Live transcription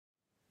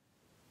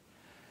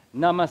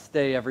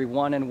Namaste,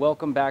 everyone, and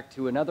welcome back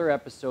to another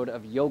episode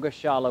of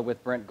Yogashala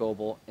with Brent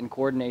Goble in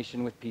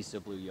coordination with Pisa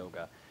Blue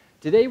Yoga.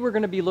 Today we're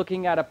going to be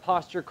looking at a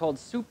posture called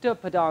Supta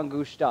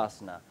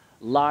Padangusthasna,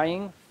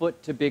 lying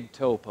foot to big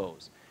toe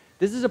pose.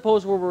 This is a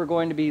pose where we're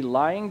going to be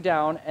lying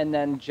down and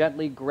then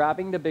gently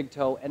grabbing the big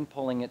toe and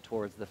pulling it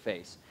towards the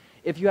face.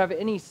 If you have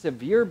any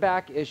severe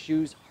back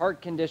issues,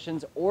 heart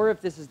conditions, or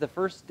if this is the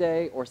first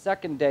day or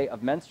second day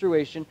of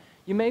menstruation,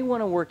 you may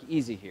want to work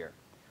easy here.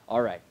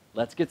 All right,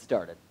 let's get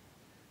started.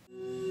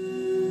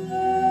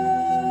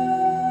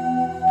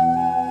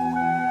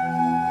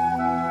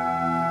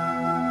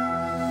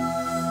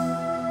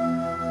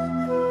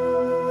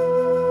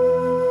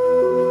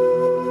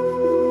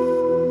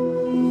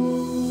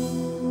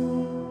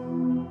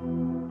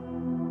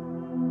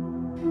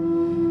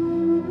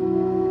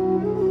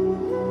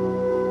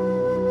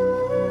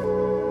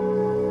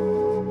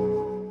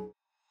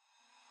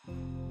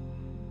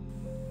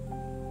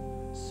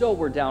 So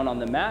we're down on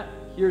the mat.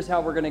 Here's how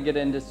we're going to get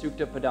into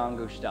Supta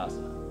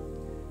Padangusthasna.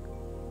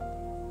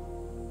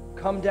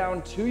 Come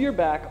down to your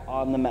back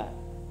on the mat.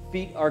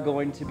 Feet are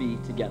going to be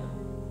together.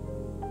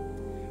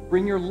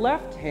 Bring your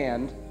left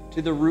hand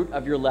to the root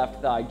of your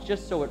left thigh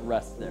just so it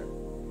rests there.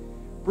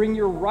 Bring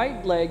your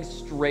right leg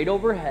straight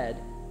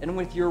overhead, and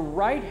with your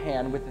right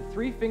hand, with the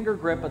 3-finger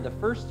grip of the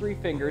first 3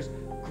 fingers,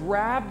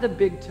 grab the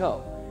big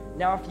toe.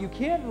 Now if you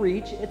can't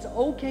reach, it's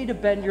okay to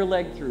bend your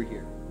leg through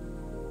here.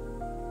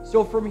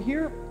 So from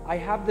here, I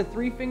have the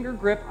 3-finger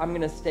grip. I'm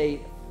going to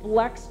stay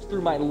flexed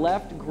through my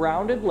left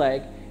grounded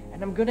leg,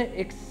 and I'm going to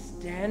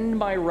extend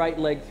my right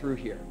leg through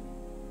here.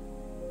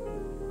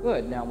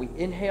 Good. Now we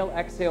inhale,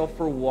 exhale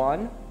for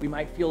 1. We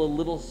might feel a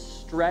little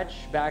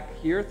stretch back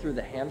here through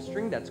the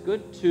hamstring. That's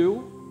good.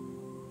 2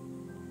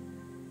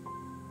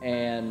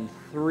 and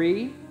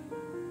 3.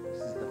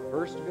 This is the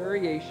first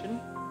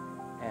variation.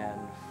 And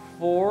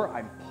 4.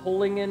 I'm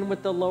pulling in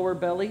with the lower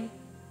belly.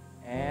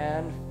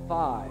 And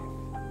 5.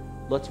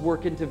 Let's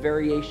work into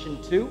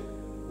variation 2.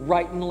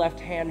 Right and left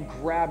hand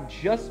grab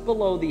just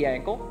below the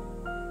ankle.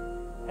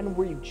 And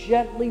we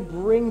gently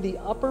bring the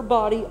upper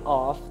body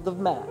off the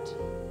mat.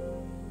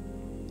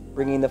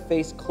 Bringing the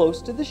face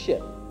close to the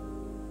shin.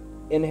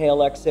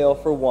 Inhale, exhale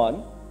for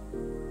 1.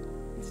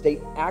 And stay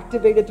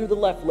activated through the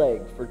left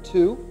leg for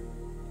 2,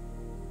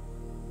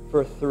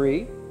 for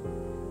 3,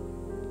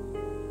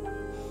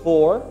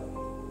 4,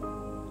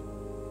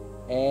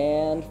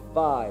 and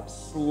 5.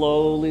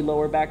 Slowly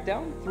lower back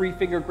down.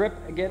 3-finger grip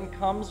again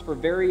comes for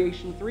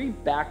variation 3,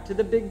 back to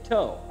the big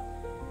toe.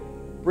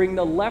 Bring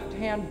the left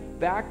hand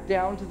back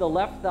down to the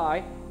left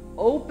thigh.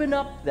 Open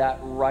up that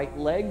right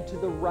leg to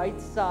the right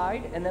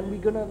side, and then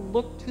we're going to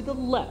look to the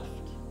left.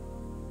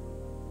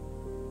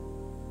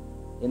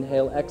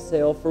 Inhale,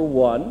 exhale for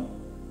 1.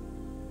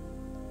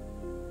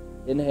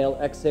 Inhale,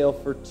 exhale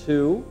for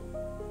 2.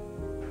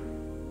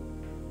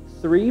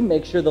 3,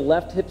 make sure the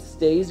left hip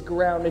stays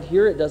grounded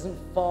here. It doesn't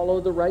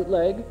follow the right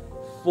leg.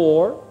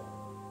 4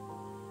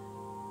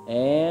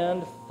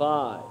 and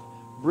 5.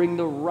 Bring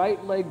the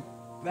right leg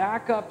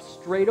back up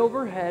straight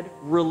overhead.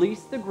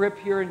 Release the grip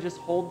here and just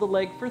hold the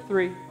leg for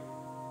 3,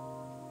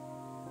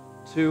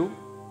 2,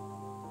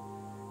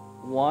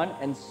 1,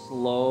 and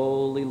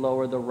slowly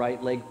lower the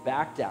right leg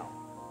back down.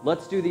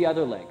 Let's do the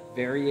other leg.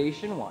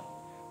 Variation 1.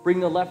 Bring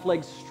the left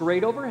leg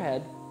straight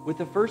overhead. With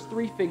the first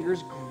 3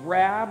 fingers,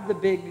 grab the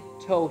big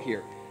toe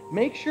here.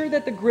 Make sure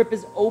that the grip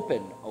is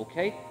open,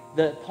 okay?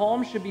 The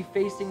palm should be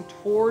facing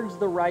towards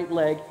the right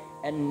leg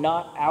and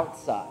not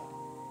outside.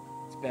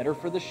 It's better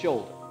for the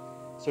shoulder.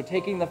 So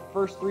taking the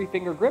first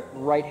 3-finger grip,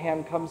 right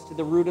hand comes to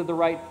the root of the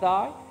right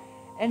thigh,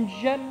 and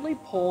gently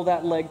pull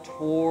that leg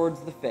towards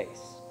the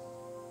face.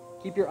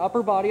 Keep your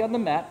upper body on the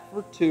mat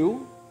for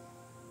 2,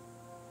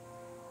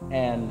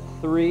 and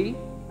 3,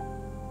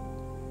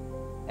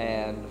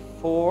 and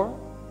 4,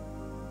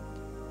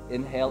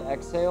 inhale,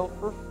 exhale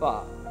for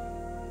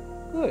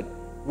 5. Good.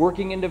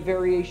 Working into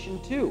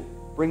variation 2.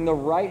 Bring the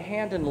right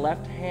hand and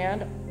left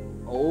hand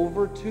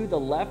over to the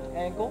left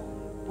ankle.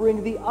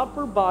 Bring the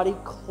upper body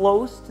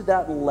close to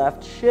that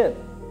left shin.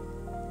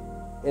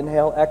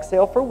 Inhale,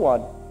 exhale for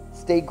 1.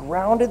 Stay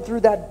grounded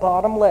through that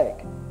bottom leg.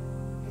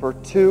 For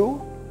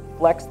 2,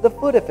 flex the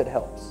foot if it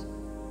helps.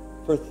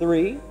 For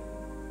 3,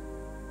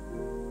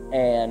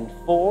 and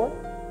 4,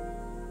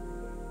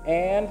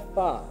 and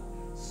 5.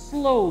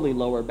 Slowly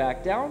lower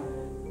back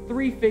down.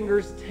 3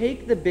 fingers,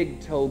 take the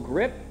big toe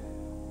grip.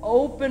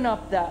 Open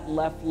up that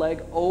left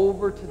leg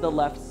over to the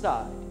left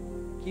side,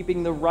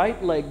 keeping the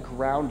right leg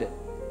grounded.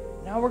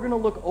 Now we're going to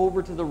look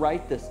over to the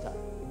right this time,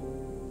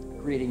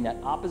 creating that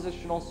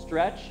oppositional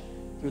stretch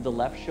through the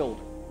left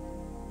shoulder.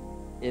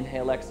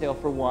 Inhale, exhale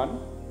for 1.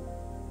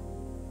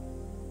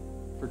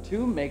 For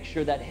 2, make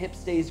sure that hip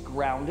stays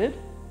grounded.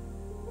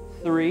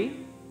 3,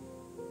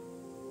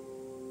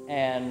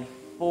 and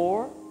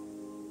 4,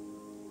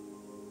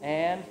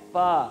 and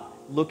 5.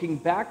 Looking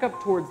back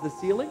up towards the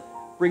ceiling,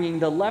 bringing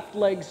the left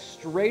leg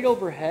straight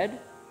overhead,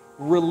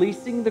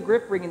 releasing the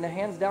grip, bringing the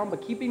hands down,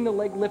 but keeping the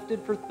leg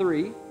lifted for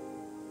 3,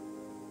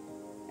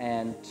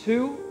 and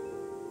 2,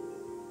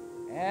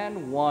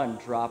 And 1,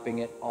 dropping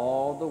it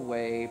all the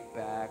way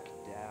back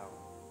down.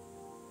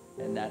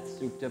 And that's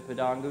Supta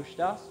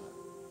Padangusthasna.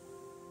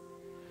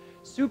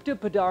 Supta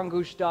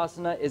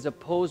Padangusthasna is a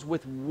pose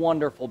with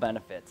wonderful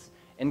benefits,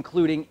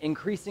 including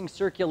increasing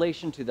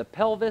circulation to the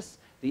pelvis,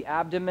 the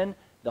abdomen,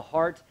 the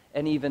heart,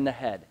 and even the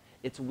head.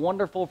 It's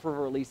wonderful for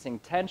releasing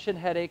tension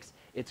headaches,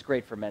 it's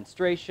great for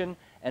menstruation,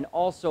 and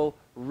also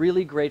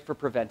really great for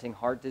preventing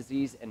heart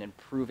disease and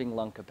improving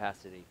lung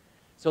capacity.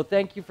 So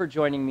thank you for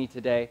joining me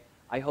today.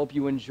 I hope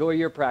you enjoy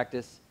your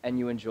practice and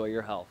you enjoy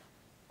your health.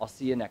 I'll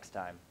see you next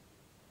time.